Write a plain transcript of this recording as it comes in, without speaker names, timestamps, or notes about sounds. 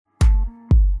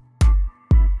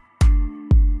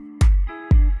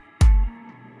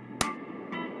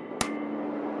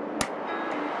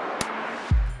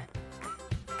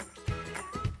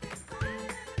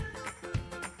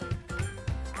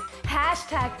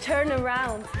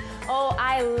#turnaround. Oh,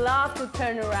 I love to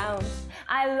turn around.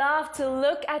 I love to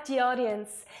look at the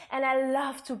audience and I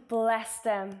love to bless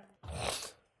them.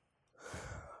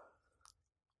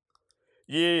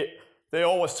 Yeah, they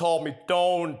always told me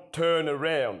don't turn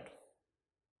around.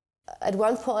 At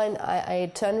one point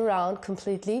I turned around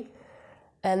completely,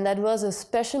 and that was a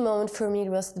special moment for me. It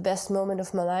was the best moment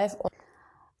of my life.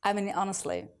 I mean,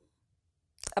 honestly,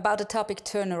 about the topic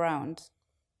turnaround,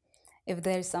 if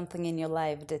there is something in your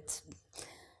life that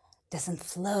doesn't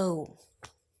flow,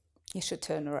 you should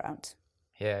turn around.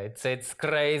 Yeah, it's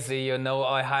crazy, you know,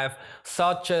 I have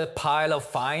such a pile of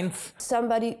fines.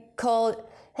 Somebody called,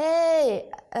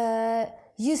 "Hey,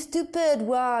 you stupid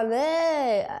one,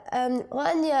 hey,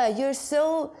 Rania, you're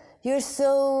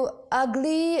so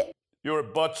ugly." You're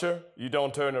a butcher, you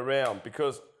don't turn around,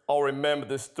 because I'll remember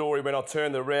this story when I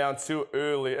turned around too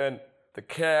early and the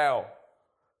cow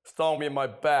stung me in my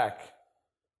back.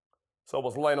 So I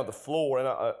was laying on the floor and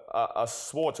I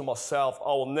swore to myself I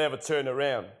will never turn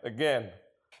around again.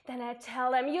 Then I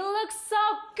tell them, you look so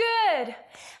good.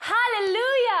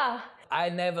 Hallelujah. I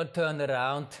never turn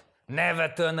around. Never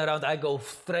turn around. I go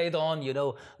straight on, you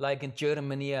know, like in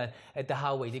Germany at the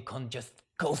highway, they can just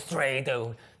go straight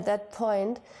on. At that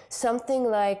point, something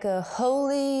like a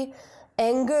holy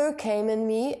anger came in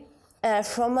me,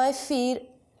 from my feet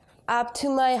up to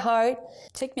my heart.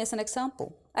 Take me as an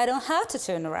example. I don't have to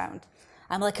turn around.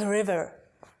 I'm like a river.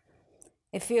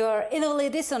 If you're inwardly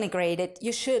disintegrated,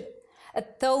 you should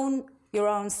atone your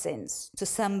own sins to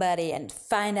somebody and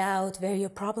find out where your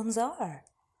problems are.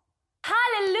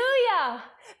 Hallelujah.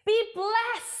 Be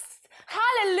blessed.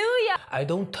 Hallelujah. I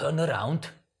don't turn around.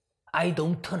 I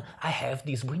have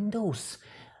these windows.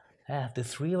 The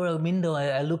 3-row window,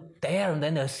 I look there and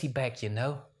then I see back, you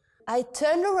know. I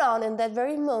turned around in that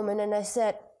very moment and I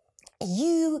said,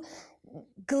 "You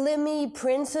glimmy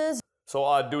princess." So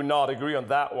I do not agree on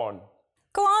that one.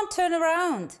 Go on, turn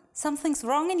around. Something's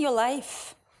wrong in your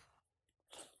life.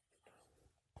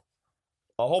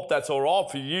 I hope that's all right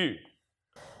for you.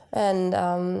 And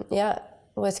yeah,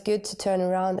 it was good to turn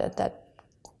around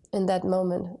in that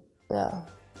moment. Yeah.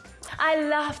 I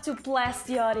love to bless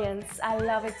the audience. I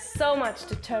love it so much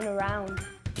to turn around.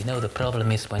 You know, the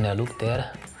problem is when I look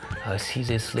there, I see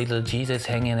this little Jesus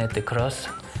hanging at the cross,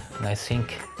 and I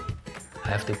think I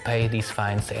have to pay these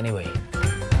fines anyway.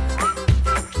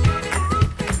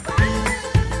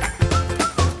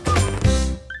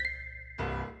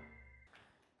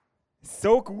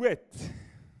 So gut,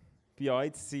 bei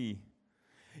euch zu sein.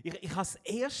 Ich habe das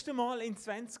erste Mal in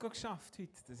 20 geschafft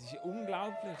heute. Das ist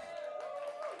unglaublich.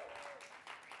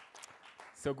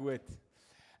 So gut.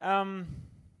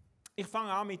 Ich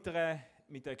fange an mit einer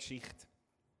Geschichte.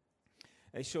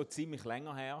 Es ist schon ziemlich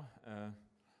länger her,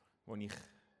 als ich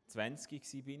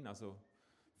 20 war, also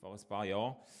vor ein paar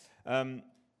Jahren.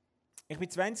 Ich war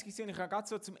 20 und ich habe gerade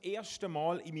so zum ersten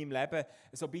Mal in meinem Leben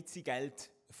so ein bisschen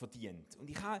Geld verdient. Und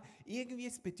ich hatte irgendwie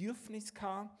das Bedürfnis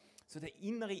gehabt, so den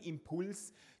inneren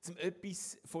Impuls, um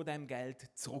etwas von diesem Geld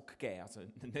zurückzugeben. Also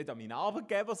nicht an meinen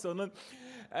Arbeitgeber, sondern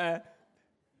an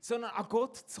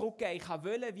Gott zurückgeben. Ich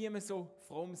wollte, wie man so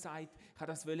fromm sagt,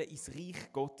 ins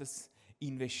Reich Gottes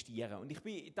investieren. Und ich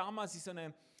bin damals in so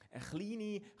eine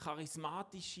kleine,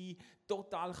 charismatische,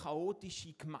 total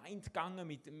chaotische Gemeinde gegangen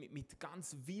mit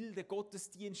ganz wilden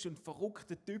Gottesdiensten und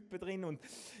verrückten Typen drin. Und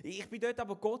ich bin dort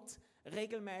aber Gott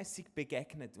regelmäßig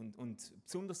begegnet. Und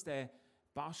besonders der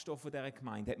Pastor von dieser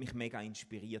Gemeinde hat mich mega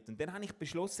inspiriert. Und dann habe ich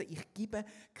beschlossen, ich gebe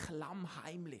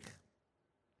klammheimlich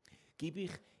in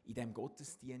diesem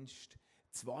Gottesdienst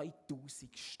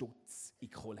 2000 Stutz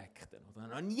in Kollekten. Oder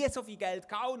noch nie so viel Geld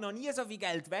gehabt, noch nie so viel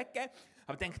Geld weggegeben.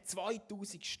 Aber ich denke,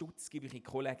 2000 Stutz gebe ich in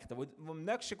Kollekten. Wo im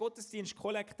nächsten Gottesdienst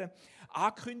Kollekten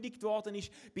angekündigt worden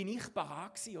ist, bin ich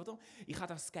parat gewesen, oder? Ich habe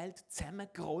das Geld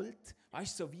zusammengerollt,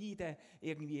 weißt du, so wie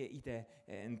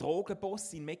ein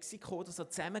Drogenboss in Mexiko oder so,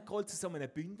 zusammengerollt zu so einem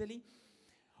Bündeli.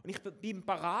 Und ich bin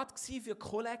parat für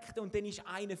Kollekte und dann ist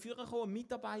einer vorgekommen, ein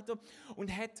Mitarbeiter,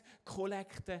 und hat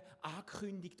Kollekte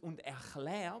angekündigt und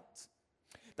erklärt,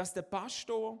 dass der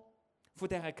Pastor von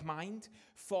dieser Gemeinde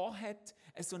vorhat,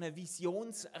 so eine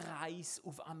Visionsreise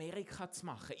auf Amerika zu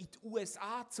machen, in die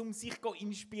USA, um sich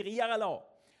inspirieren zu lassen.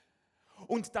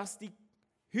 Und dass die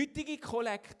heutige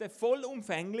Kollekte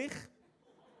vollumfänglich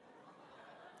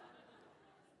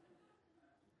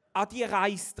an die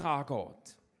Reise dran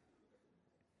geht.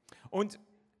 Und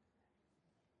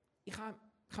ich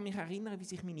kann mich erinnern, wie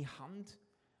sich meine Hand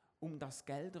um das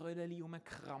Geldröllchen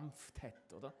herumgekrampft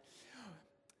hat, oder?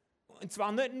 Und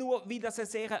zwar nicht nur, wie das eine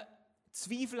sehr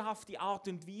zweifelhafte Art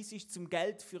und Weise ist, zum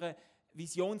Geld für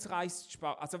Visionsreise zu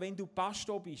sparen. Also wenn du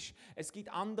Pastor bist, es gibt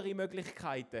andere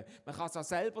Möglichkeiten. Man kann es auch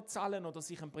selber zahlen oder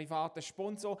sich einen privaten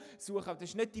Sponsor suchen. Aber das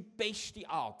ist nicht die beste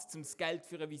Art, um das Geld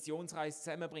für eine Visionsreise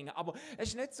zusammenzubringen. Aber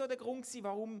es war nicht so der Grund,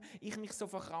 warum ich mich so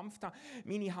verkrampft habe.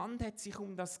 Meine Hand hat sich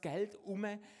um das Geld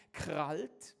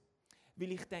herumgekrallt,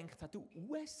 weil ich gedacht habe, du,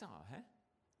 USA, hä?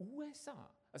 USA,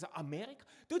 also Amerika,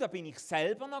 du, da bin ich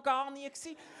selber noch gar nie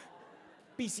gewesen.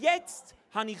 Bis jetzt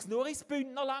habe ich es nur ins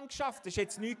Bündnerland geschafft. Das ist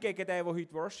jetzt nichts gegen den, der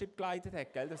heute Worship geleitet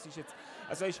hat. Gell? Das ist jetzt,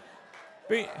 also ist,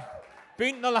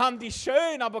 Bündnerland ist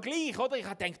schön, aber gleich, oder? Ich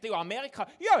habe gedacht, ja, Amerika,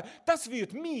 ja, das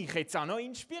würde mich jetzt auch noch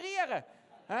inspirieren.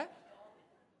 Da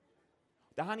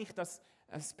habe ich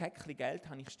ein Päckchen Geld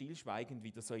habe ich stillschweigend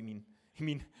wieder so in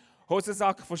meinen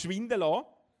Hosensack verschwinden lassen.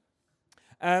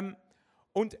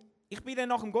 Und ich bin dann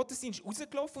nach dem Gottesdienst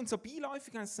rausgelaufen und so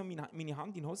beiläufig habe ich so meine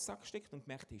Hand in den Hosensack gesteckt und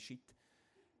gemerkt, hey, shit,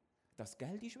 das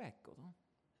Geld ist weg, oder?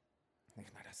 Und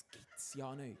ich dachte, das gibt's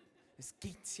ja nicht. Das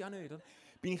gibt's ja nicht, oder?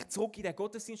 Bin ich zurück in den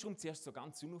Gottesdienst rum, zuerst so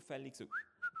ganz unauffällig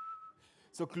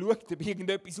so geschaut, ob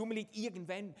irgendetwas rumliegt.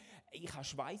 Irgendwann, ich hatte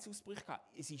Schweißausbrüche gehabt.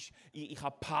 Ich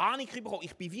habe Panik bekommen.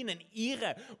 Ich bin wie ein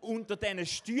Irrer unter diesen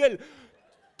Stühlen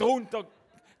drunter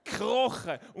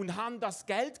gekrochen und habe das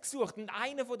Geld gesucht. Und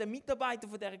einer der Mitarbeiter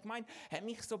von dieser Gemeinde hat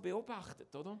mich so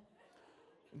beobachtet, oder?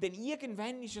 Und dann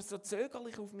irgendwann ist er so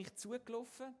zögerlich auf mich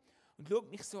zugelaufen und schaut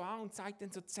mich so an und sagt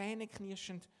dann so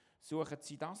zähneknirschend, suchen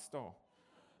Sie das da?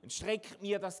 Und streckt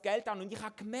mir das Geld an. Und ich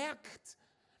habe gemerkt,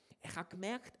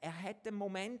 er hat einen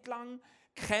Moment lang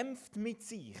gekämpft mit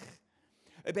sich.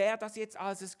 Ob er das jetzt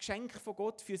als ein Geschenk von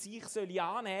Gott für sich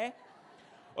annehmen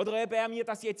soll, oder ob er mir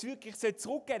das jetzt wirklich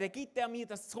zurückgeben soll, dann gibt er mir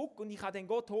das zurück. Und ich habe den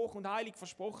Gott hoch und heilig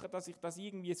versprochen, dass ich das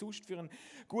irgendwie sonst für einen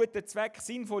guten Zweck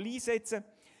sinnvoll einsetze.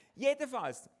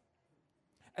 Jedenfalls,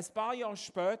 ein paar Jahre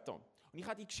später, und ich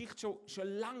habe die Geschichte schon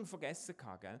lange vergessen,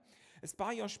 gell? Ein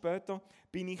paar Jahre später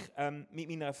bin ich mit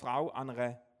meiner Frau an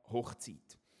einer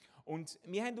Hochzeit. Und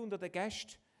wir haben unter den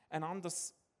Gästen ein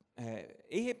anderes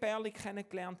Ehepärchen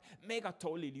kennengelernt. Mega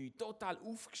tolle Leute, total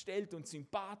aufgestellt und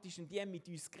sympathisch. Und die haben mit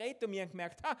uns geredet und wir haben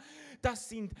gemerkt, das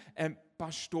sind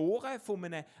Pastoren von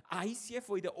einem ICF,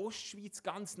 der in der Ostschweiz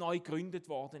ganz neu gegründet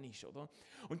worden ist. Oder?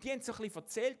 Und die haben so ein bisschen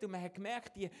erzählt und man hat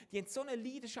gemerkt, die haben so eine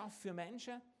Leidenschaft für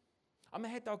Menschen. Aber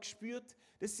man hat auch gespürt,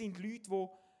 das sind Leute, die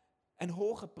einen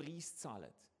hohen Preis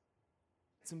zahlen,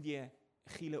 um die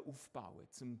Kirche aufzubauen,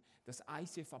 um das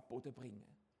ICF an den Boden zu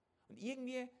bringen. Und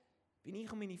irgendwie bin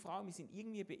ich und meine Frau, wir sind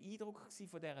irgendwie beeindruckt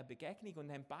von dieser Begegnung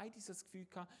und haben beide so das Gefühl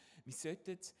gehabt, wir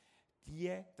sollten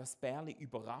das Pärchen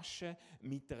überraschen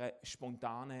mit einer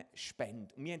spontanen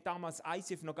Spende. Und wir haben damals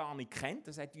ICF noch gar nicht gekannt,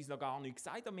 das hat uns noch gar nicht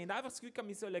gesagt, aber wir haben einfach das Gefühl gehabt,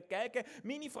 wir sollen Geld geben.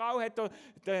 Meine Frau hat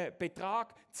den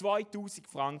Betrag 2000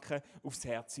 Franken aufs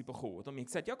Herz bekommen. Oder? Wir haben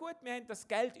gesagt, ja gut, wir haben das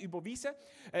Geld überwiesen.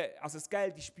 Also das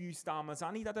Geld ist bei uns damals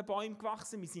auch nicht an den Bäumen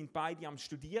gewachsen, wir sind beide am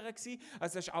Studieren gewesen.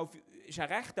 Also das war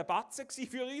ein rechter Batzen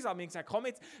für uns, aber wir haben gesagt, komm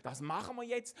jetzt, das machen wir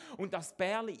jetzt. Und das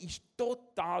Pärchen war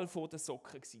total vor den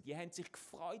Socken gewesen. Die haben sich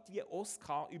gefreut wie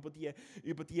Oscar über die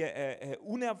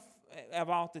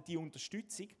unerwartete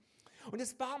Unterstützung. Und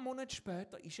ein paar Monate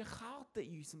später war eine Karte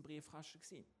in unserem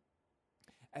Briefkasten.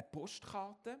 Eine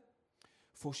Postkarte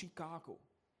von Chicago.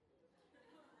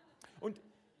 Und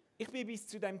ich bin bis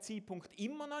zu diesem Zeitpunkt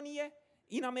immer noch nie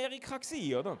in Amerika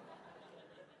gewesen, oder?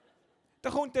 Da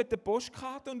kommt dort eine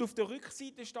Postkarte und auf der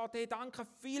Rückseite steht, hey, danke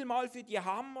vielmals für die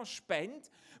Hammer-Spende,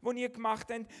 die ihr gemacht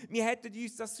habt. Wir hätten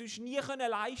uns das sonst nie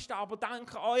leisten können, aber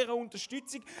dank eurer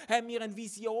Unterstützung haben wir einen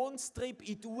Visionstrip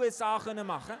in die USA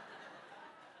machen.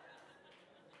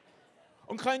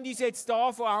 Und können uns jetzt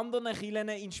hier von anderen Kirchen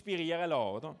inspirieren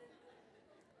lassen, oder?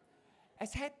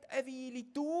 Es hat eine Weile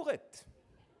gedauert,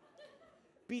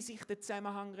 bis ich den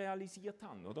Zusammenhang realisiert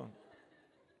habe, oder?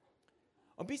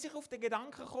 Und bis ich auf den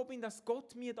Gedanken gekommen bin, dass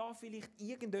Gott mir da vielleicht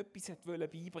irgendetwas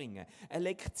beibringen wollte. Eine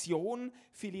Lektion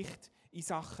vielleicht in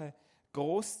Sachen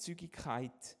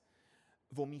Grosszügigkeit,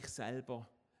 die mich selber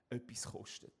etwas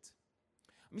kostet.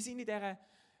 Wir sind in dieser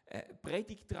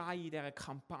Predigtreihe, in dieser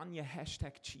Kampagne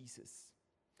 #Jesus.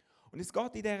 Und es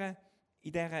geht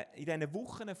in diesen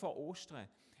Wochen vor Ostern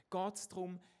geht es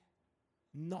darum,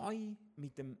 neu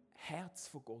mit dem Herz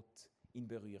von Gott in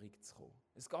Berührung zu kommen.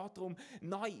 Es geht darum,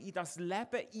 neu in das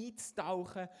Leben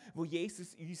einzutauchen, das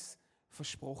Jesus uns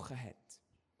versprochen hat.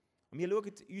 Und wir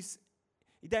schauen uns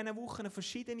in diesen Wochen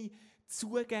verschiedene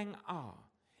Zugänge an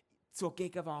zur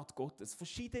Gegenwart Gottes.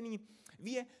 Verschiedene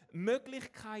wie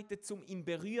Möglichkeiten, um in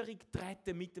Berührung zu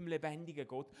treten mit dem lebendigen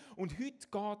Gott. Und heute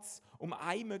geht es um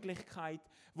eine Möglichkeit,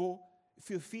 die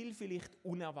für viele vielleicht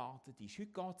unerwartet ist.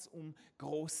 Heute geht es um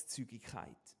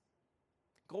Grosszügigkeit.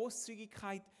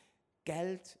 Grosszügigkeit,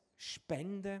 Geld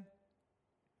spenden.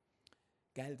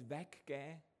 Geld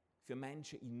weggeben für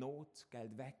Menschen in Not,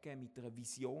 Geld weggeben mit einer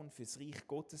Vision für das Reich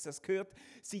Gottes. Das gehört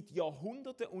seit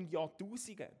Jahrhunderten und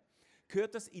Jahrtausenden.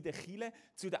 Gehört das in der Kirche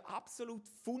zu den absolut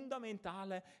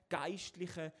fundamentalen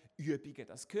geistlichen Übungen.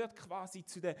 Das gehört quasi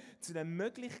zu den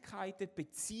Möglichkeiten, die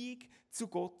Beziehung zu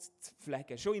Gott zu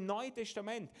pflegen. Schon im Neuen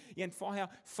Testament, ihr habt vorher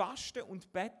Fasten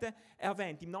und Beten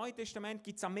erwähnt. Im Neuen Testament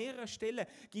gibt es an mehreren Stellen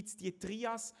die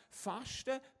Trias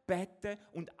Fasten, Beten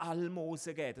und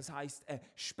Almosen geben. Das heisst,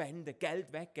 Spenden,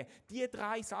 Geld weggeben. Diese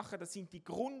 3 Sachen, das sind die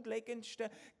grundlegendsten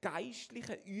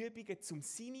geistlichen Übungen, zum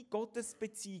seine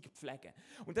Gottesbeziehung zu pflegen.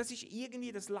 Und das ist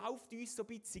irgendwie, das läuft uns so ein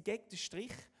bisschen gegen den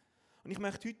Strich. Und ich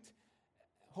möchte heute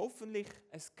hoffentlich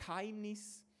ein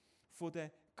Geheimnis von der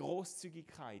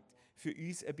Grosszügigkeit für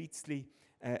uns ein bisschen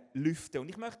lüften. Und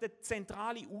ich möchte eine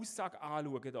zentrale Aussage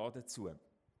anschauen dazu.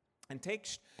 Ein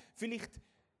Text, vielleicht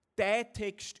der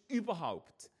Text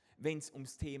überhaupt, wenn es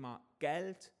ums Thema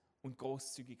Geld und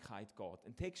Grosszügigkeit geht.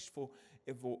 Ein Text, wo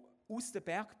aus der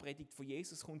Bergpredigt von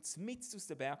Jesus kommt, mitten aus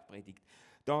der Bergpredigt.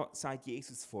 Da sagt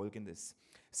Jesus Folgendes: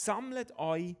 Sammlet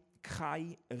euch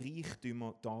keine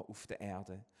Reichtümer da auf der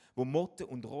Erde, wo Motte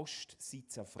und Rost sie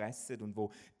zerfressen und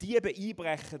wo Diebe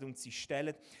einbrechen und sie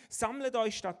stehlen. Sammlet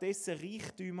euch stattdessen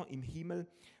Reichtümer im Himmel,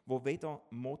 wo weder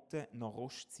Motte noch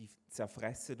Rost sie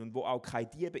zerfressen und wo auch keine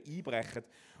Diebe einbrechen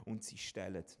und sie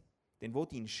stehlen. Denn wo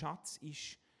dein Schatz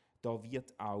ist, da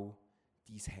wird auch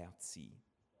dein Herz sein.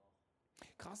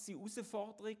 Krasse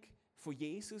Herausforderung von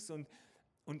Jesus und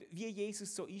wie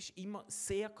Jesus so ist, immer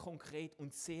sehr konkret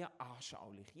und sehr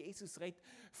anschaulich. Jesus redet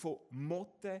von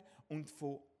Motte und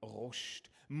von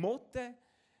Rost. Motte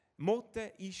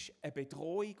ist eine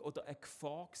Bedrohung oder eine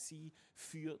Gefahr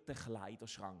für den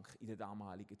Kleiderschrank in der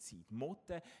damaligen Zeit.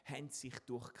 Motten haben sich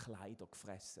durch Kleider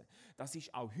gefressen. Das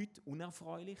ist auch heute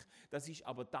unerfreulich, das ist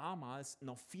aber damals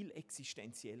noch viel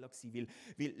existenzieller gewesen,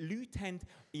 weil Leute haben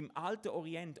im alten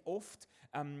Orient oft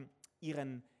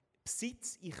ihren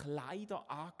Besitz in Kleider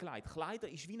angelegt. Kleider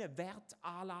war wie eine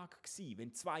Wertanlage.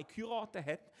 Wenn 2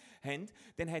 geheiratet haben,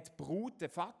 dann hat die Brut,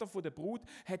 der Vater der Brut,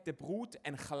 hat der Brut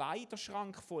einen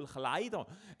Kleiderschrank voll Kleider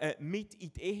mit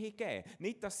in die Ehe gegeben.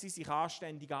 Nicht, dass sie sich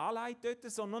anständig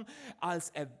anlegt, sondern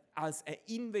als eine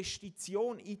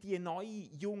Investition in die neue,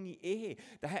 junge Ehe.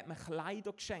 Da hat man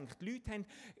Kleider geschenkt. Die Leute haben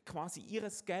quasi ihr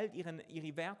Geld,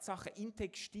 ihre Wertsachen in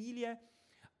Textilien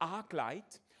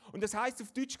angelegt. Und das heisst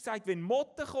auf Deutsch gesagt, wenn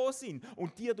Motten gekommen sind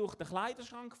und die durch den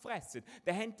Kleiderschrank fressen,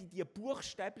 dann haben die dir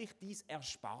buchstäblich dein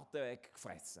Ersparte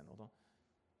weggefressen, oder?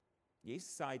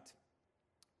 Jesus sagt,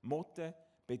 Motten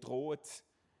bedroht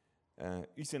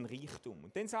unseren Reichtum.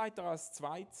 Und dann sagt er als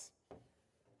Zweites,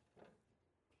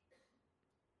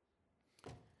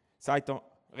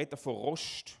 redet er von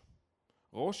Rost.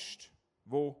 Rost,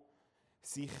 wo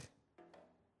sich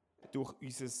durch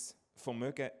unser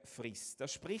Vermögen frisst.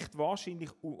 Das spricht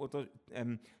wahrscheinlich oder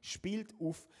spielt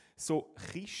auf so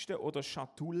Kisten oder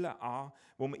Schatullen an,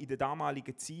 wo man in der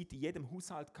damaligen Zeit in jedem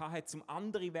Haushalt hatte, um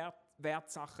andere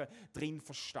Wertsachen drin zu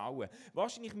verstauen.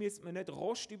 Wahrscheinlich müsste man nicht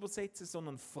Rost übersetzen,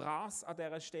 sondern Fraß an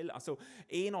dieser Stelle. Also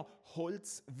eher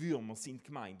Holzwürmer sind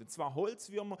gemeint. Und zwar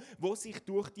Holzwürmer, die sich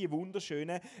durch die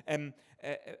wunderschönen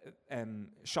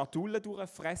Schatullen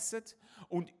durchfressen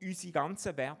und unsere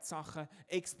ganzen Wertsachen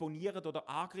exponieren oder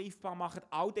angreifbar machen.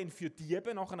 Auch dann für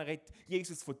Diebe. Nachher redet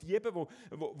Jesus von Dieben,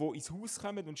 die ins Haus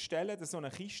kommen und stellen. So eine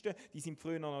Kiste, die sind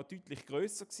früher noch deutlich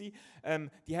grösser gewesen.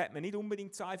 Die hat man nicht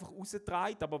unbedingt so einfach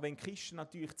rausgetragen, aber wenn die Kiste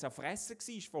natürlich zerfressen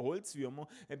war von Holzwürmern,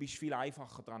 dann bist du viel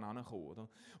einfacher daran herangekommen, oder?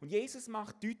 Und Jesus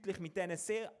macht deutlich mit diesen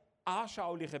sehr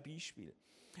anschaulichen Beispielen,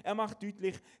 er macht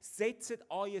deutlich, setzt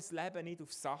euer Leben nicht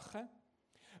auf Sachen,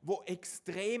 die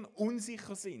extrem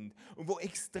unsicher sind und die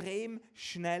extrem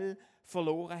schnell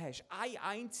verloren hast. Eine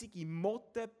einzige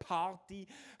Mottenparty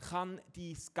kann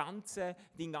den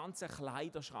ganzen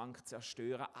Kleiderschrank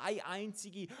zerstören. Eine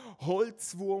einzige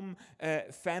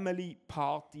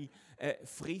Holzwurm-Family-Party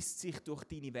frisst sich durch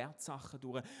deine Wertsachen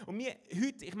durch. Und wir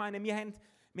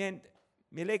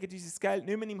legen unser Geld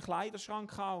nicht mehr im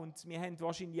Kleiderschrank an und wir haben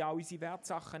wahrscheinlich auch unsere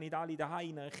Wertsachen nicht alle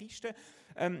daheim in einer Kiste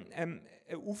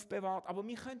aufbewahrt. Aber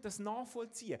wir können das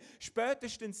nachvollziehen.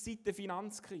 Spätestens seit der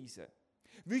Finanzkrise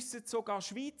wissen sogar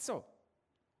Schweizer,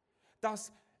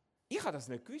 dass, ich habe das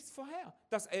nicht gewusst vorher,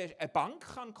 dass eine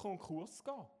Bank kann Konkurs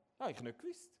gehen kann. Das habe ich nicht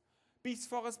gewusst. Bis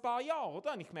vor ein paar Jahren,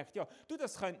 oder? Und ich merkte, ja,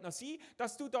 das könnte noch sein,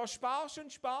 dass du da sparst,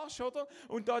 oder?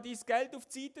 Und da dein Geld auf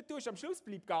die Seite tust. Am Schluss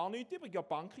bleibt gar nichts übrig. Ja, die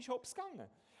Bank ist hops gegangen.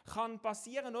 Kann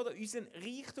passieren, oder? Unser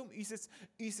Reichtum, unser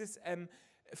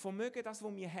Vermögen, das,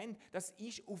 was wir haben, das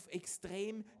ist auf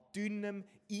extrem dünnem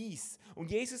Eis.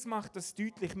 Und Jesus macht das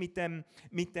deutlich mit dem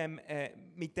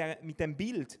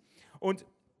Bild. Und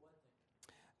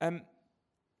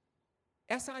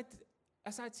Er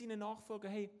sagt seinen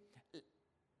Nachfolgern, hey,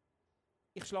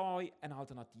 ich schlage euch eine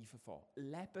Alternative vor.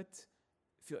 Lebt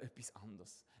für etwas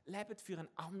anderes. Lebt für einen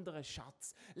anderen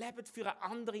Schatz. Lebt für eine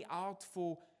andere Art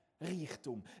von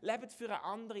Reichtum. Lebt für eine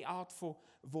andere Art von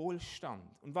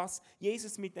Wohlstand. Und was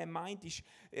Jesus mit dem meint, ist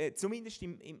zumindest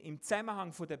im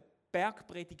Zusammenhang von der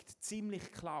Bergpredigt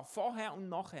ziemlich klar. Vorher und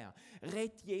nachher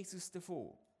redet Jesus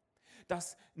davon,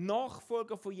 dass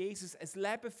Nachfolger von Jesus ein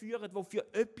Leben führen, das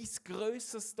für etwas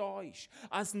Größeres da ist,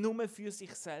 als nur für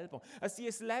sich selber. Dass sie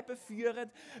ein Leben führen,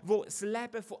 das das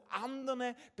Leben von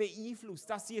anderen beeinflusst.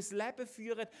 Dass sie ein Leben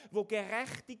führen, das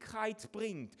Gerechtigkeit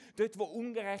bringt, dort wo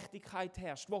Ungerechtigkeit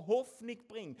herrscht, wo Hoffnung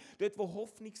bringt, dort wo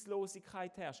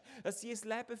Hoffnungslosigkeit herrscht. Dass sie ein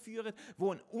Leben führen, das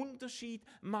einen Unterschied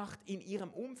macht in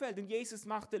ihrem Umfeld. Und Jesus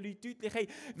macht den Leuten deutlich, hey,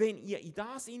 wenn ihr in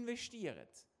das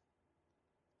investiert,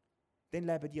 dann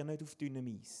lebt ihr nicht auf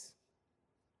dünnem Eis.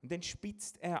 Und dann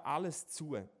spitzt er alles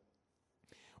zu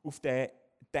auf den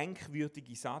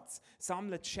denkwürdigen Satz: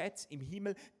 Sammlet Schätze im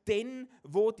Himmel, denn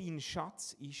wo dein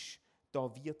Schatz ist, da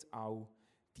wird auch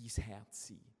dein Herz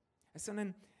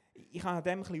sein. Ich habe an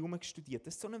dem ein bisschen herumgestudiert.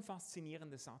 Das ist so ein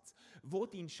faszinierender Satz. Wo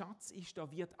dein Schatz ist, da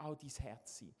wird auch dein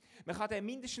Herz sein. Man kann den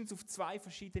mindestens auf 2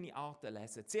 verschiedene Arten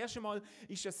lesen. Zuerst einmal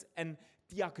ist das ein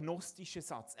diagnostischer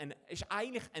Satz. Es ist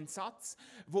eigentlich ein Satz,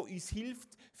 der uns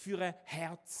hilft für eine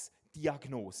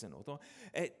Herzdiagnose. Oder?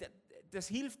 Das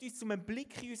hilft uns, um einen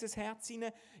Blick in unser Herz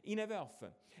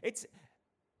hineinzuwerfen. Jetzt,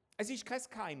 es ist kein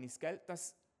Geheimnis, gell,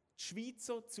 dass die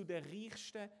Schweizer zu den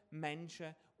reichsten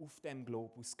Menschen auf dem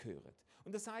Globus gehören.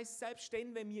 Und das heisst, selbst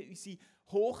dann, wenn wir unsere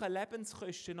hohen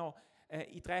Lebenskosten noch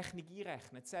in die Rechnung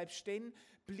einrechnen, selbst dann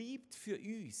bleibt für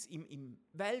uns im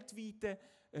weltweiten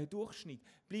Durchschnitt,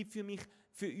 bleibt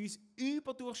für uns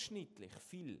überdurchschnittlich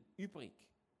viel übrig.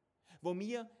 Wo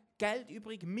wir Geld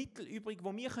übrig, Mittel übrig,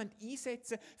 wo wir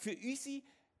einsetzen können für unsere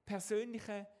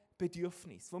persönlichen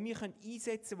Bedürfnisse, wo wir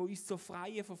einsetzen können, wo uns zur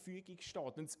freien Verfügung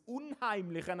steht. Und das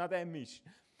Unheimliche an dem ist,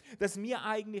 dass wir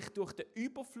eigentlich durch den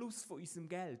Überfluss von unserem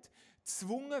Geld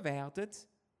gezwungen werden,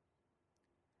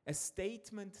 ein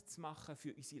Statement zu machen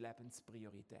für unsere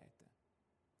Lebensprioritäten.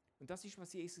 Und das ist,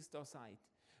 was Jesus da sagt.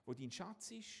 Wo dein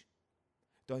Schatz ist,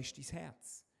 da ist dein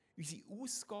Herz. Unsere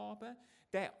Ausgaben,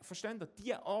 versteht ihr,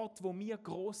 die Art, wo wir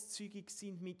grosszügig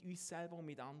sind mit uns selber und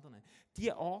mit anderen,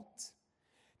 die Art,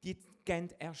 die geben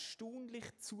erstaunlich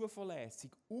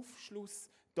zuverlässig Aufschluss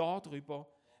darüber,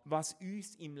 was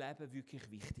uns im Leben wirklich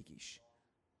wichtig ist.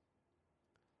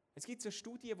 Es gibt so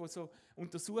Studien, die so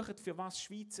untersuchen, für was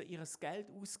Schweizer ihr Geld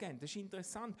ausgeben. Das ist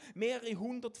interessant. Mehrere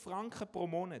 100 Franken pro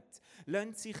Monat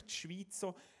lassen sich die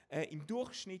Schweizer im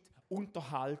Durchschnitt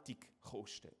Unterhaltung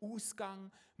kosten.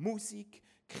 Ausgang, Musik,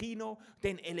 Kino,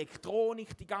 dann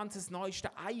Elektronik, die ganze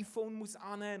neueste iPhone muss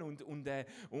an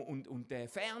und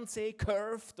Fernseh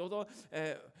curved, oder?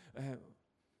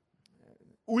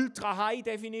 Ultra High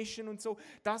Definition und so.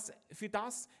 Für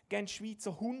das geben die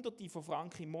Schweizer Hunderte von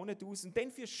Franken im Monat aus. Und dann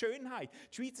für Schönheit.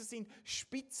 Die Schweizer sind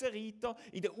Spitzenreiter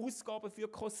in den Ausgaben für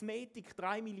Kosmetik.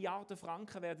 3 Milliarden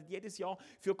Franken werden jedes Jahr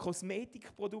für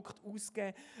Kosmetikprodukte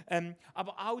ausgegeben.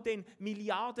 Aber auch dann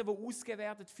Milliarden, die ausgegeben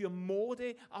werden für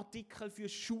Modeartikel, für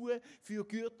Schuhe, für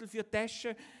Gürtel, für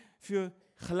Taschen, für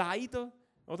Kleider.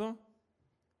 Oder?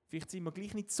 Vielleicht sind wir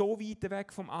gleich nicht so weit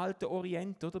weg vom alten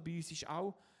Orient. Oder? Bei uns ist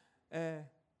auch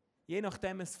je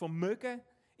nachdem das Vermögen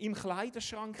im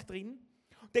Kleiderschrank drin.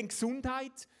 Dann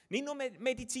Gesundheit, nicht nur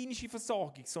medizinische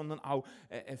Versorgung, sondern auch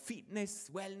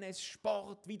Fitness, Wellness,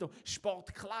 Sport, wieder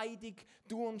Sportkleidung,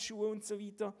 Turnschuhe und so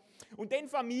weiter. Und dann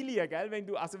Familie, gell? Wenn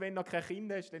du noch kein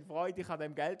Kind hast, dann freu dich an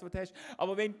dem Geld, das du hast.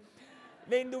 Aber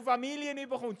wenn du Familien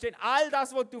bekommst, dann all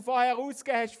das, was du vorher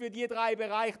ausgegeben hast für die 3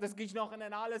 Bereiche, das gibst du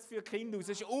nachher alles für Kinder aus.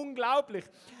 Es ist unglaublich,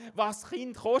 was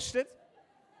Kind kostet.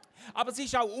 Aber es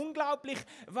ist auch unglaublich,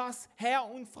 was Herr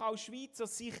und Frau Schweizer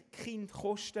sich Kind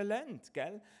kosten lassen.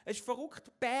 Gell? Es ist verrückt,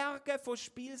 Berge von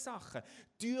Spielsachen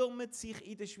türmen sich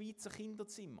in den Schweizer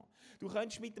Kinderzimmern. Du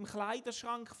könntest mit dem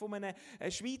Kleiderschrank von einem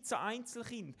Schweizer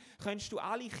Einzelkind könntest du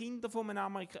alle Kinder von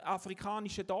einem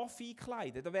afrikanischen Dorf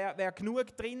einkleiden. Da wär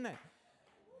genug drin.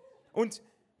 Und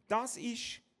das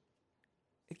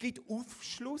gibt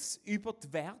Aufschluss über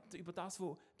die Werte, über das,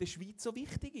 was der Schweizer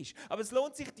wichtig ist. Aber es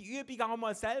lohnt sich, die Übung auch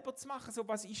mal selber zu machen. So,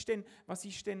 was ist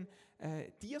denn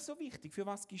dir so wichtig? Für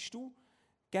was gibst du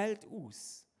Geld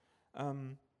aus?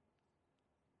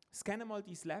 Scanne mal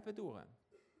dein Leben durch.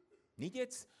 Nicht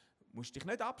jetzt, musst dich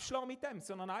nicht abschlagen mit dem,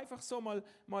 sondern einfach so mal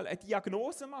eine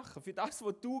Diagnose machen für das,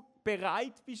 wo du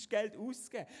bereit bist, Geld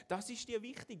auszugeben. Das ist dir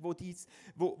wichtig.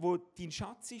 Wo dein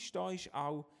Schatz ist, da ist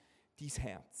auch dein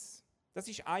Herz. Das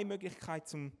ist eine Möglichkeit,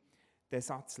 zum den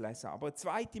Satz lesen. Aber eine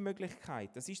zweite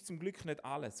Möglichkeit, das ist zum Glück nicht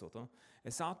alles, oder?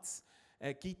 Ein Satz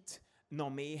gibt noch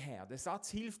mehr her. Der Satz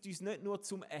hilft uns nicht nur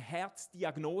zum eine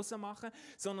Herzdiagnose zu machen,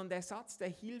 sondern der Satz, der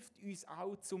hilft uns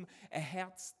auch zum eine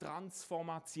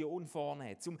Herztransformation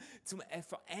vornehmen, zum ein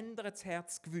verändertes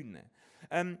Herz gewinnen.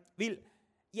 Weil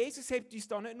Jesus hebt uns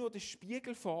da nicht nur den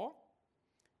Spiegel vor,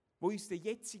 wo uns der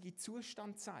jetzige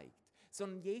Zustand zeigt,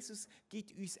 sondern Jesus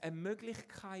gibt uns eine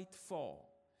Möglichkeit vor,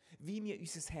 wie wir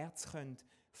unser Herz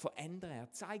verändern können.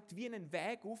 Er zeigt wie einen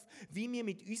Weg auf, wie wir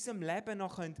mit unserem Leben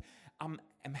noch am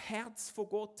Herz von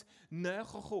Gott näher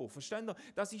kommen. Versteht ihr?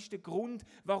 Das ist der Grund,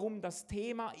 warum das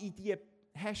Thema in die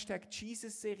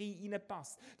 #Jesus-Serie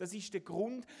hineinpasst. Das ist der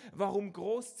Grund, warum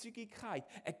Grosszügigkeit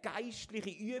eine geistliche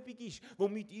Übung ist,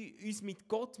 die uns mit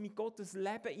Gottes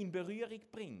Leben in Berührung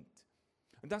bringt.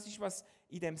 Und das ist, was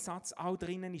in dem Satz auch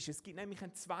drinnen ist. Es gibt nämlich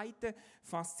einen zweiten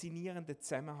faszinierenden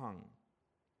Zusammenhang.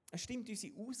 Es stimmt,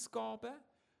 unsere Ausgaben,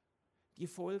 die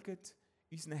folgen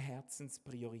unseren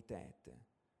Herzensprioritäten.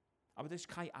 Aber das ist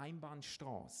keine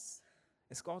Einbahnstraße.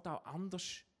 Es geht auch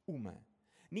anders um.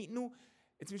 Nicht nur,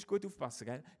 jetzt musst du gut aufpassen,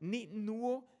 gell? Nicht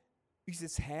nur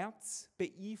unser Herz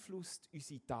beeinflusst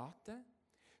unsere Taten,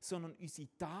 sondern unsere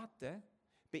Taten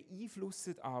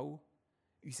beeinflussen auch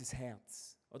unser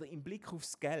Herz. Oder im Blick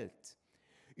aufs Geld.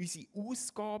 Unsere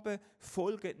Ausgaben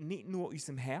folgen nicht nur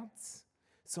unserem Herz,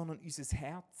 sondern unser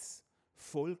Herz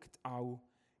folgt auch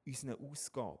unseren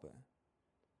Ausgaben.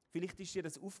 Vielleicht ist dir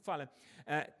das aufgefallen,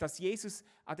 dass Jesus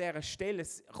an dieser Stelle,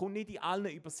 es kommt nicht in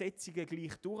allen Übersetzungen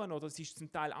gleich durch, oder es ist zum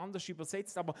Teil anders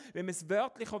übersetzt, aber wenn man es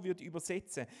wörtlicher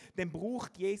übersetzen würde, dann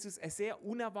braucht Jesus eine sehr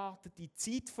unerwartete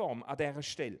Zeitform an dieser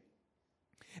Stelle.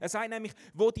 Er sagt nämlich,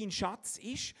 wo dein Schatz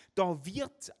ist, da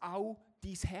wird auch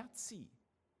dein Herz sein.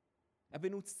 Er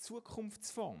benutzt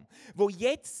Zukunftsform. Wo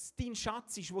jetzt dein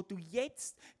Schatz ist, wo du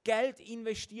jetzt Geld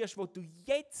investierst, wo du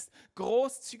jetzt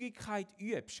Grosszügigkeit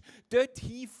übst,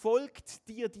 dorthin folgt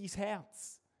dir dein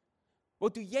Herz. Wo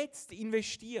du jetzt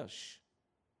investierst,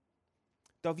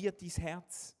 da wird dein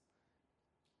Herz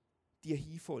dir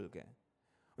hinfolgen.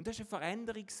 Und das ist ein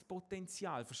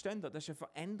Veränderungspotenzial, versteht ihr? Das ist ein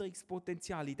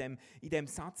Veränderungspotenzial in dem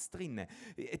Satz drin.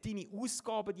 Deine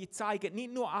Ausgaben, die zeigen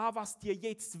nicht nur an, was dir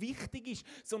jetzt wichtig ist,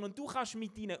 sondern du kannst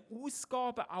mit deinen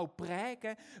Ausgaben auch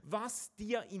prägen, was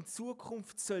dir in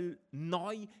Zukunft soll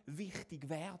neu wichtig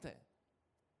werden.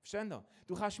 Versteht ihr?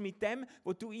 Du kannst mit dem,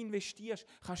 was du investierst,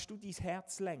 kannst du dein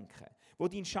Herz lenken. Wo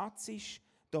dein Schatz ist,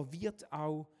 da wird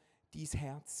auch dein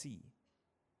Herz sein.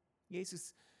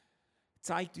 Jesus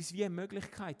zeigt uns wie eine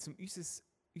Möglichkeit, um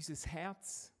unser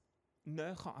Herz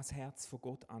näher ans Herz von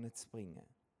Gott anzubringen.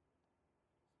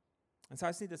 Das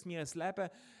heisst nicht, dass wir ein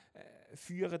Leben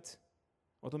führen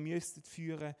oder müssten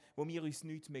führen, wo wir uns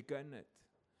nichts mehr gönnen.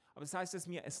 Aber das heisst, dass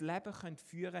wir ein Leben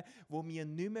führen können, wo wir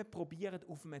nicht mehr probieren,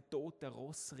 auf einem toten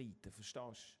Ross zu reiten. Verstehst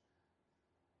du?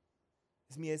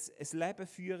 Dass wir ein Leben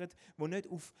führen, das nicht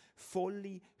auf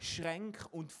volle Schränke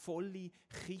und volle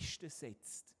Kisten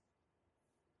setzt.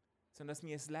 Sondern dass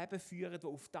wir ein Leben führen, das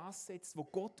auf das setzt, wo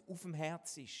Gott auf dem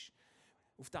Herz ist.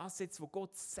 Auf das setzt, wo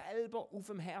Gott selber auf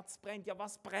dem Herz brennt. Ja,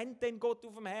 was brennt denn Gott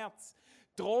auf dem Herz?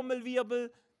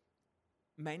 Trommelwirbel,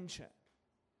 Menschen.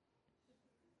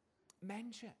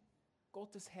 Menschen.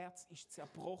 Gottes Herz ist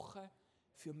zerbrochen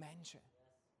für Menschen.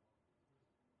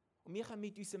 Und wir können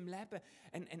mit unserem Leben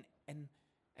eine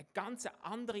ganz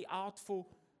andere Art von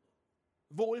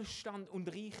Wohlstand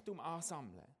und Reichtum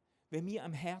ansammeln, wenn wir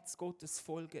am Herz Gottes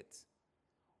folgen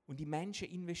und in Menschen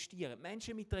investieren.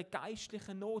 Menschen mit einer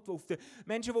geistlichen Not,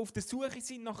 Menschen, die auf der Suche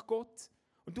sind nach Gott.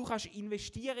 Und du kannst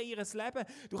investieren in ihr Leben.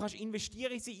 Du kannst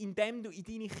investieren in sie, indem du in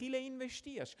deine Kirche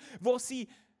investierst. Wo sie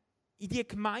in die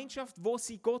Gemeinschaft, wo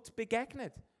sie Gott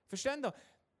begegnet. Versteht ihr?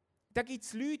 Da gibt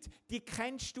es Leute, die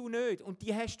kennst du nicht und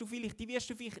die wirst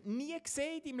du vielleicht nie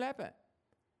sehen in deinem Leben.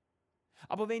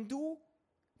 Aber wenn du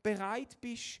bereit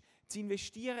bist, zu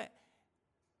investieren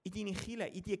in deine Kirche,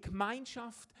 in die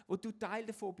Gemeinschaft, wo du Teil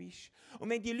davon bist. Und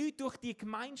wenn die Leute durch die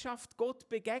Gemeinschaft Gott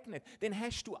begegnen, dann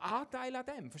hast du Anteil an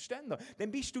dem, versteht ihr?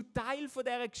 Dann bist du Teil von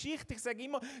dieser Geschichte. Ich sage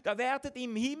immer, da werden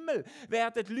im Himmel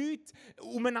Leute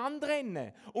umeinander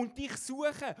rennen und dich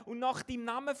suchen und nach deinem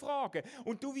Namen fragen.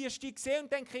 Und du wirst dich sehen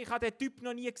und denken, ich habe den Typ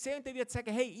noch nie gesehen. Und der wird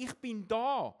sagen, hey, ich bin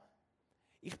da.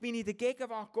 Ich bin in der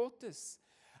Gegenwart Gottes.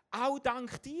 Auch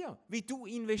dank dir, wie du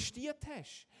investiert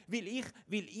hast.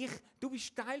 Du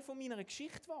bist Teil von meiner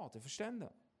Geschichte geworden, versteht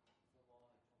ihr?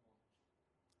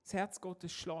 Das Herz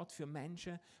Gottes schlägt für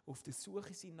Menschen, die auf der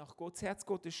Suche sind nach Gott. Das Herz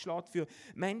Gottes schlägt für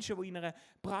Menschen, die in einer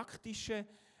praktischen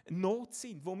Not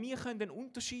sind, wo wir einen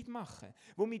Unterschied machen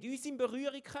können, die mit uns in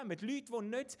Berührung kommen. Leute, die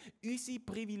nicht unsere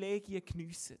Privilegien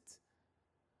geniessen.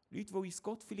 Leute, die uns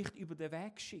Gott vielleicht über den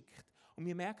Weg schickt, Und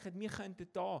wir merken, wir könnten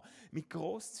da mit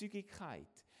Grosszügigkeit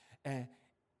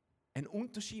einen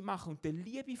Unterschied machen und der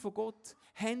Liebe von Gott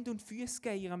Hände und Füße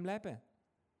geben in ihrem Leben.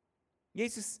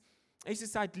 Jesus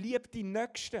sagt, lieb deinen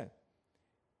Nächsten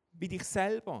wie dich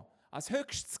selber. Als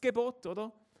höchstes Gebot,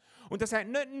 oder? Und das hat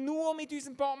nicht nur mit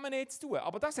unserem Portemonnaie zu tun,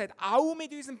 aber das hat auch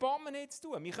mit unserem Portemonnaie zu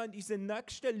tun. Wir können unseren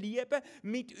Nächsten lieben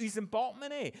mit unserem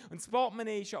Portemonnaie. Und das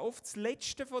Portemonnaie ist ja oft das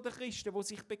Letzte der Christen, das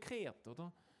sich bekehrt,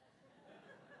 oder?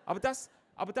 Aber das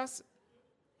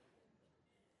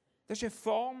ist eine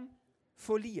Form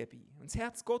von Liebe. Und das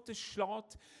Herz Gottes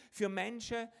schlägt für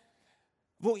Menschen,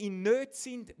 die in Not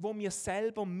sind, die wir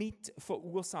selber mit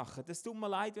verursachen. Das tut mir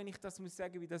leid, wenn ich das muss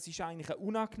sagen, weil das ist eigentlich ein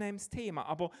unangenehmes Thema.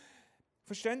 Aber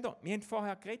versteht ihr, wir haben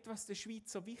vorher geredet, was der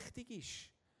Schweizer wichtig ist.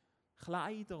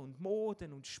 Kleider und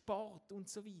Moden und Sport und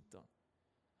so weiter.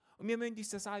 Und wir müssen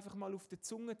uns das einfach mal auf der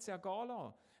Zunge zergehen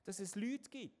lassen, dass es Leute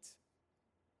gibt,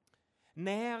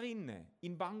 Näherinnen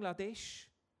in Bangladesch,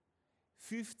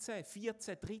 15,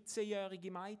 14,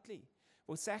 13-jährige Mädchen,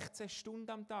 die 16 Stunden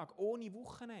am Tag, ohne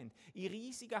Wochenende, in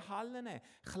riesigen Hallen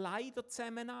Kleider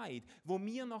zusammennehmen, die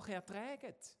wir nachher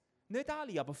tragen. Nicht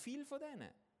alle, aber viele von denen.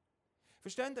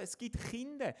 Verstehen Sie? Es gibt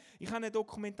Kinder, ich habe eine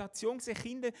Dokumentation gesehen,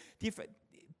 Kinder, die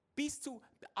bis zu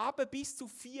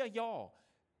 4 Jahre,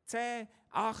 10,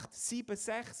 8, 7,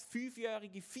 6,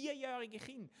 5-jährige, 4-jährige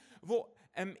Kinder, die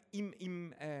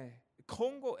im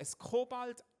Kongo ein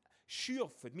Kobalt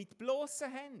schürfen, mit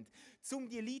bloßen Händen, um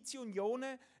die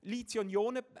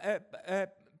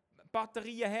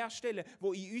Lithium-Ionen-Batterien herzustellen,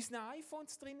 die in unseren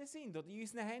iPhones drin sind oder in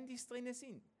unseren Handys drin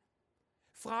sind.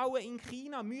 Frauen in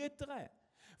China, Mütter,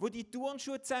 die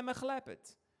Turnschuhe zusammenkleben,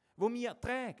 die wir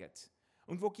tragen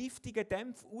und wo giftige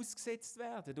Dämpfe ausgesetzt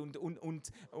werden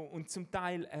und zum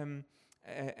Teil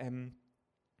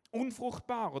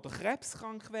unfruchtbar oder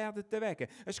krebskrank werden deswegen.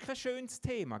 Das ist kein schönes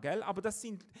Thema, gell? Aber das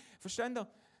sind, versteht ihr?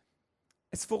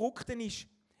 Das Verrückte ist,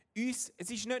 es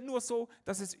ist nicht nur so,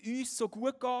 dass es uns so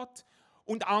gut geht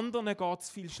und anderen geht es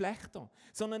viel schlechter,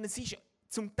 sondern es ist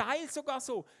zum Teil sogar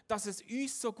so, dass es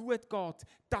uns so gut geht,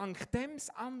 dank dem es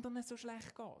anderen so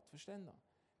schlecht geht. Verstehen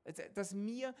Sie? Dass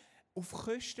wir auf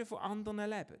Kosten von anderen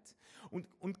leben.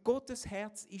 Und Gottes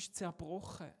Herz ist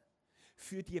zerbrochen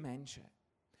für die Menschen.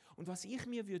 Und was ich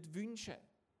mir wünschen würde,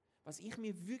 was ich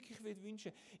mir wirklich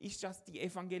wünschen würde, ist, dass die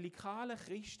evangelikalen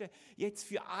Christen jetzt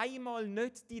für einmal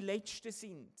nicht die Letzten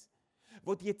sind,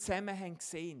 die die Zusammenhänge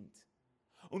sehen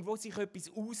und die sich etwas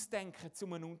ausdenken,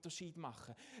 um einen Unterschied zu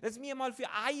machen. Dass wir mal für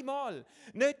einmal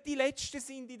nicht die Letzten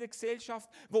sind in der Gesellschaft,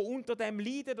 die unter dem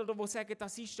leiden oder die sagen,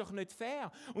 das ist doch nicht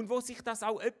fair und wo sich das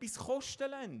auch etwas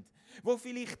kosten lassen, die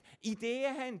vielleicht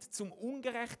Ideen haben, zum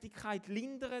Ungerechtigkeit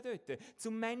lindern dort,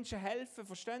 zum Menschen helfen,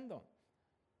 verstehen Sie?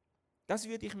 Das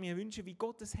würde ich mir wünschen, wie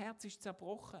Gottes Herz ist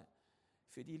zerbrochen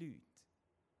für die Leute.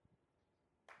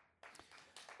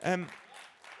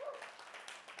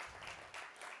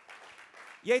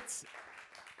 Jetzt,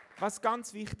 was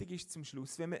ganz wichtig ist zum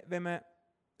Schluss, wenn man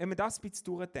das ein bisschen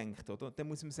durchdenkt, oder, dann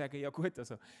muss man sagen, ja gut,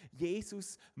 also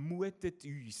Jesus mutet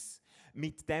uns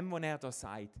mit dem, was er da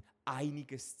sagt,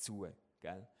 einiges zu.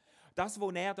 Gell? Das,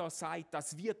 was er da sagt,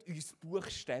 das wird uns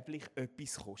buchstäblich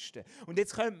etwas kosten. Und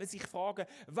jetzt könnte man sich fragen,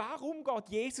 warum geht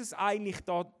Jesus eigentlich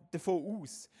davon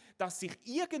aus, dass sich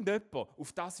irgendjemand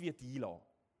auf das wird einlassen?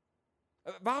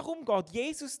 Warum geht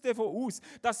Jesus davon aus,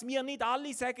 dass wir nicht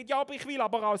alle sagen, ja, aber ich will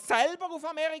aber auch selber auf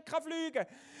Amerika fliegen?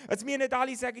 Dass wir nicht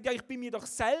alle sagen, ja, ich bin mir doch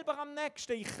selber am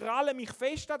Nächsten, ich kralle mich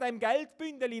fest an dem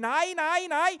Geldbündel. Nein, nein,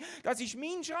 nein, das ist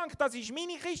mein Schrank, das ist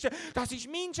meine Kiste, das ist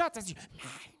mein Schatz, das ist...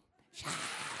 Nein, Schatz.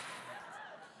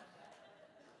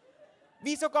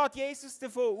 Wieso geht Jesus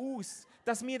davon aus,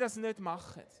 dass wir das nicht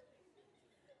machen?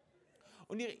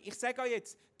 Und ich sage euch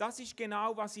jetzt, das ist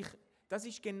genau, was ich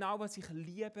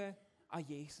liebe an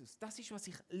Jesus. Das ist, was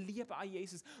ich liebe an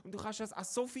Jesus. Und du kannst das an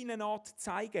so vielen Orten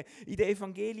zeigen in den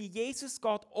Evangelien. Jesus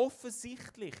geht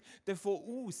offensichtlich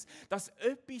davon aus, dass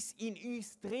etwas in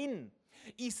uns drin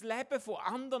ins Leben von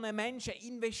anderen Menschen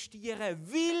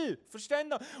investieren will.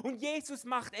 Versteht ihr? Und Jesus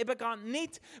macht eben gerade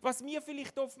nicht, was wir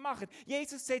vielleicht oft machen.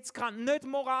 Jesus setzt gerade nicht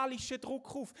moralischen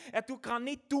Druck auf. Er tut gerade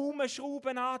nicht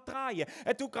Daumenschrauben andrehen.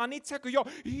 Er tut gerade nicht sagen, ja,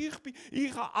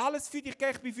 ich habe alles für dich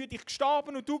gegeben, ich bin für dich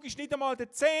gestorben und du gibst nicht einmal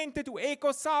den 10., du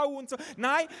Ego-Sau und so.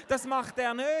 Nein, das macht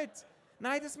er nicht.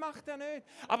 Nein, das macht er nicht.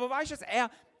 Aber weißt du,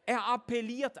 er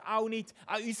appelliert auch nicht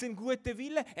an unseren guten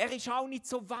Willen. Er ist auch nicht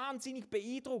so wahnsinnig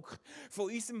beeindruckt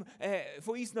von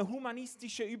unseren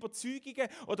humanistischen Überzeugungen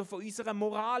oder von unserer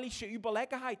moralischen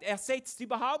Überlegenheit. Er setzt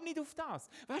überhaupt nicht auf das.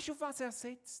 Weißt du, auf was er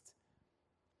setzt?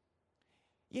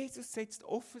 Jesus setzt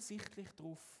offensichtlich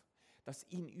darauf, dass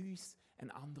in uns ein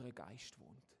anderer Geist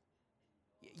wohnt.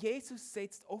 Jesus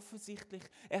setzt offensichtlich,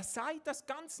 er sagt das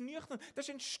ganz nüchtern, das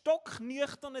ist ein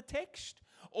stocknüchterner Text.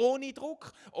 Ohne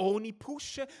Druck, ohne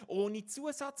Pushen, ohne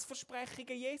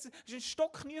Zusatzversprechungen. Jesus, das ist ein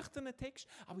stocknüchterner Text,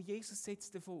 aber Jesus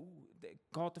geht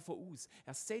davon aus,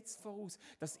 er setzt voraus,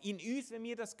 dass in uns, wenn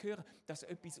wir das hören, dass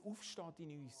etwas aufsteht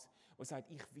in uns und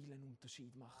sagt, ich will einen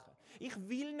Unterschied machen. Ich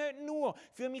will nicht nur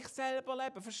für mich selber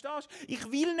leben, verstehst du? Ich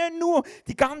will nicht nur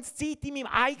die ganze Zeit in meinem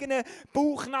eigenen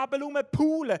Bauchnabel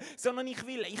rumpoolen, sondern ich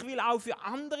will auch für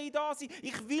andere da sein.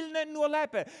 Ich will nicht nur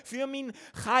leben für meinen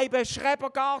kleinen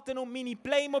Schrebergarten und meine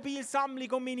Playmobil-Sammlung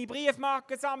und meine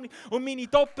Briefmarkensammlung und meine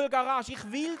Doppelgarage.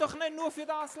 Ich will doch nicht nur für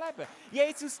das leben.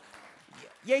 Jesus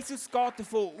geht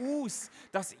davon aus,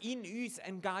 dass in uns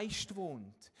ein Geist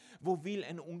wohnt, wo will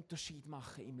einen Unterschied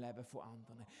machen im Leben von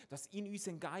anderen. Dass in uns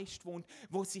ein Geist wohnt,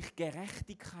 wo sich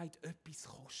Gerechtigkeit etwas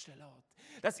kosten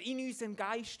lässt. Dass in uns ein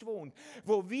Geist wohnt,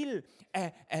 wo will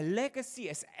ein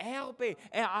Legacy, ein Erbe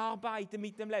erarbeiten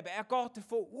mit dem Leben. Er geht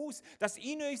davon aus, dass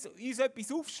in uns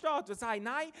etwas aufsteht, das sagt,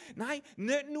 nein,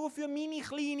 nicht nur für meine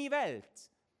kleine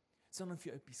Welt, sondern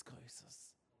für etwas Größeres.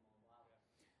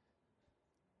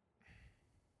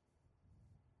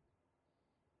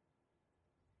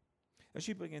 Das ist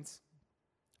übrigens,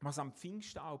 was am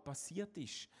Pfingsten auch passiert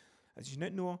ist. Es ist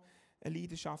nicht nur ein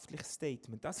leidenschaftliches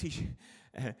Statement, das ist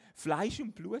Fleisch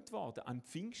und Blut geworden am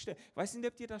Pfingsten. Ich weiss nicht,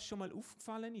 ob dir das schon mal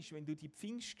aufgefallen ist, wenn du die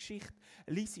Pfingstgeschichte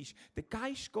liest. Der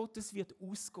Geist Gottes wird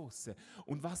ausgossen.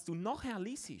 Und was du nachher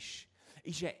liest,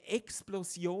 ist eine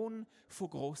Explosion von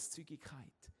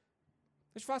Grosszügigkeit.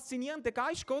 Das ist faszinierend. Der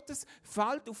Geist Gottes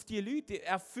fällt auf die Leute,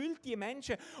 erfüllt die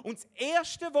Menschen. Und das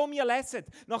Erste, was wir lesen,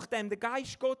 nachdem der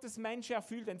Geist Gottes Menschen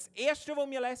erfüllt, das Erste, was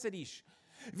wir lesen, ist,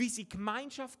 wie sie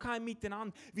Gemeinschaft haben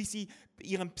miteinander, wie sie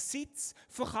ihren Besitz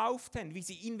verkauft haben, wie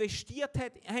sie investiert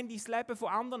haben ins Leben von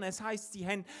anderen. Das heisst, sie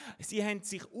haben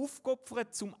sich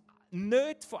aufgeopfert, zum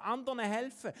nicht von anderen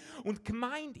helfen. Und die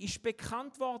Gemeinde ist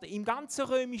bekannt worden im ganzen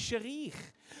Römischen Reich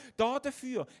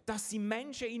dafür, dass sie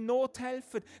Menschen in Not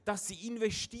helfen, dass sie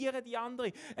investieren in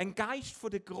andere. Ein Geist von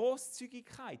der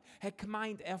Grosszügigkeit hat die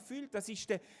Gemeinde erfüllt. Das ist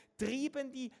der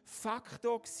treibende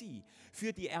Faktor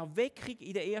für die Erweckung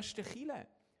in der ersten Kirche.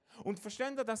 Und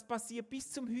versteht ihr, das passiert bis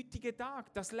zum heutigen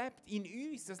Tag. Das lebt in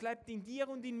uns, das lebt in dir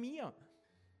und in mir.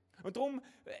 Und darum,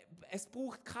 es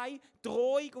braucht keine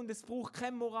Drohung und es braucht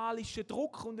keinen moralischen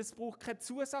Druck und es braucht keine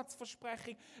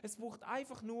Zusatzversprechung. Es braucht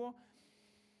einfach nur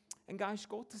einen Geist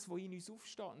Gottes, der in uns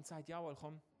aufsteht und sagt, jawohl,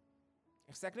 komm.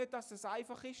 Ich sage nicht, dass es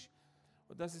einfach ist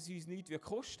und dass es uns nichts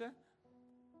kosten wird,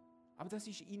 aber das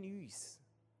ist in uns.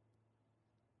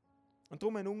 Und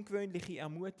darum eine ungewöhnliche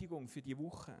Ermutigung für die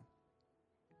Woche.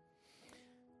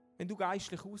 Wenn du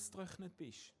geistlich ausgetrocknet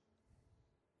bist,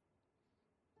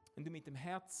 wenn du mit dem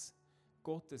Herz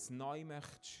Gottes neu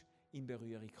möchtest in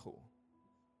Berührung kommen,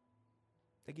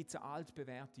 dann gibt es eine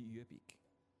altbewährte Übung.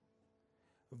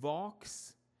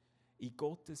 Wag's, in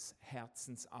Gottes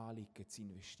Herzensanliegen zu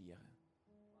investieren.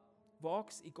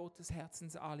 Wag's, in Gottes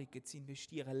Herzensanliegen zu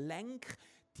investieren. Lenk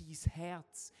dein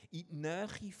Herz in die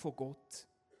Nähe von Gott.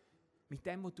 Mit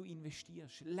dem, was du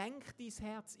investierst. Lenk dein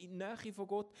Herz in die Nähe von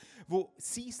Gott, wo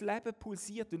sein Leben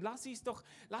pulsiert. Und lass uns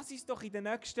doch in den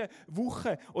nächsten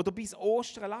Wochen oder bis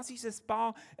Ostern, lass uns ein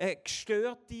paar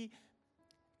gestörte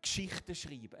Geschichten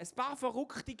schreiben. Ein paar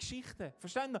verrückte Geschichten.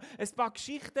 Verstehen ihr? Ein paar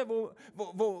Geschichten, wo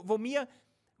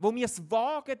wir es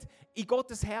wagen, in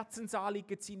Gottes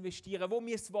Herzensanliegen zu investieren, wo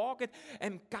wir es wagen,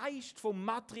 einen Geist vom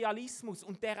Materialismus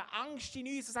und dieser Angst in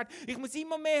uns, der sagt, ich muss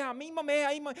immer mehr haben,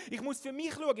 ich muss für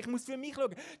mich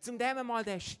schauen, zum dem mal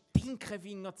den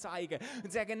Stinkefinger zeigen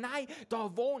und sagen, nein,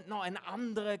 da wohnt noch ein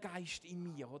anderer Geist in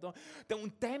mir, oder?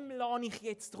 Und dem lasse ich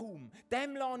jetzt Raum,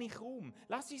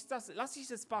 Lass uns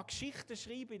ein paar Geschichten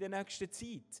schreiben in der nächsten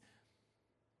Zeit.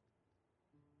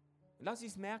 Lass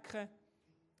uns merken,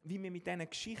 wie wir mit diesen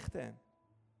Geschichten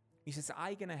unser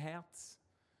eigenes Herz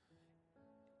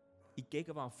in die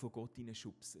Gegenwart von Gott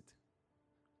hineinschubsen.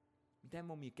 Mit dem,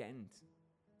 was wir geben,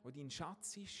 wo dein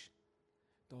Schatz ist,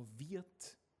 da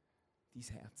wird dein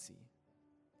Herz sein.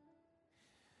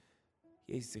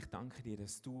 Jesus, ich danke dir,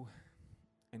 dass du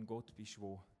ein Gott bist,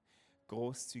 der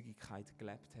Grosszügigkeit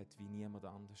gelebt hat wie niemand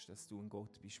anders. Dass du ein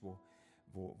Gott bist, der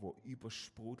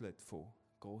übersprudelt von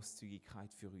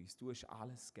Grosszügigkeit für uns. Du hast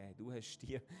alles gegeben.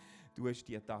 Du hast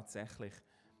dir tatsächlich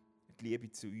die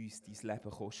Liebe zu uns, dein Leben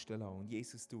kosten lassen. Und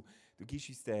Jesus, du gibst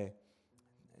uns den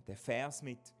Vers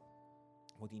mit,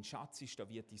 wo dein Schatz ist, da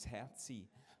wird dein Herz sein.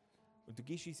 Und du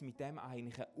gibst uns mit dem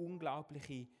eigentlich eine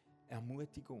unglaubliche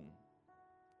Ermutigung,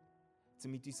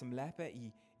 um mit unserem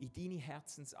Leben in deine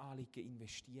Herzensanliegen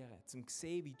investieren, um zu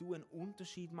sehen, wie du einen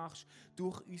Unterschied machst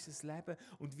durch unser Leben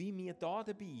und wie wir da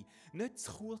dabei nicht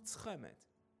zu kurz kommen.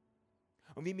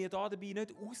 Und wie wir da dabei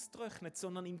nicht austrocknen,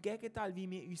 sondern im Gegenteil, wie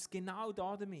wir uns genau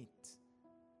damit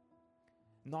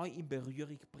neu in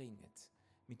Berührung bringen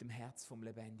mit dem Herz vom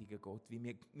lebendigen Gott. Wie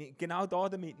wir genau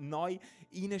damit neu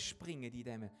hineinspringen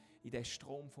in den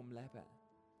Strom vom Leben.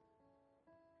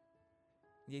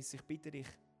 Jesus, ich bitte dich,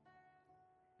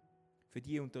 für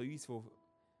die unter uns, die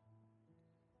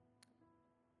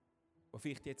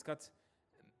vielleicht jetzt gerade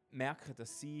merken,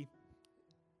 dass sie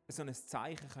so ein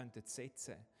Zeichen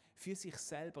setzen könnten, für sich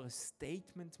selber ein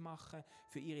Statement machen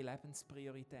für ihre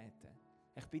Lebensprioritäten.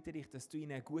 Ich bitte dich, dass du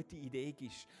ihnen eine gute Idee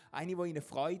gibst. Eine, die ihnen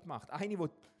Freude macht. Eine,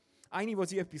 die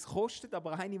sie etwas kostet,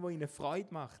 aber eine, die ihnen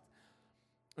Freude macht.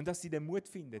 Und dass sie den Mut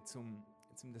finden,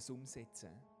 um das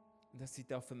umzusetzen. Und dass sie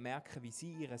dürfen merken, wie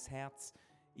sie ihr Herz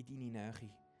in deine Nähe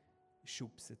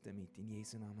schubsen damit. In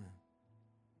Jesu Namen.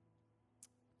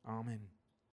 Amen.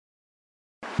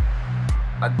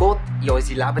 Wenn Gott in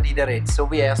unser Leben hineinredet,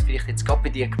 so wie er es vielleicht jetzt gerade bei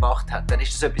dir gemacht hat, dann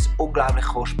ist das etwas unglaublich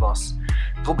Kostbares.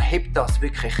 Darum heb das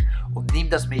wirklich und nimm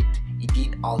das mit in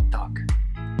deinen Alltag.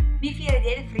 Wir feiern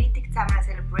jeden Freitag zusammen eine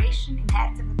Celebration im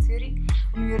Herzen von Zürich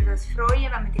und wir würden uns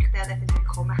freuen, wenn wir dich dort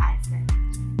willkommen heißen.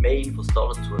 Mehr Infos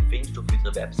dazu findest du auf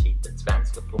unserer Webseite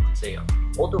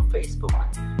 20.ch oder auf Facebook.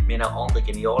 Wir haben auch andere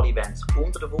geniale Events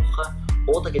unter der Woche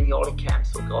oder geniale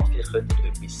Camps, die gerade vielleicht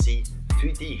etwas sein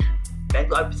für dich. Wenn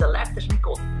du etwas erlebt hast mit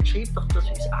Gott, dann schreib doch das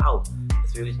uns auch.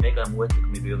 Das würde uns mega ermutigen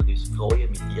und wir würden uns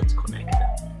freuen, mit dir zu connecten.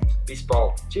 Bis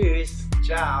bald. Tschüss.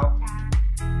 Ciao.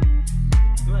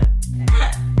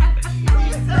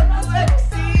 Ciao.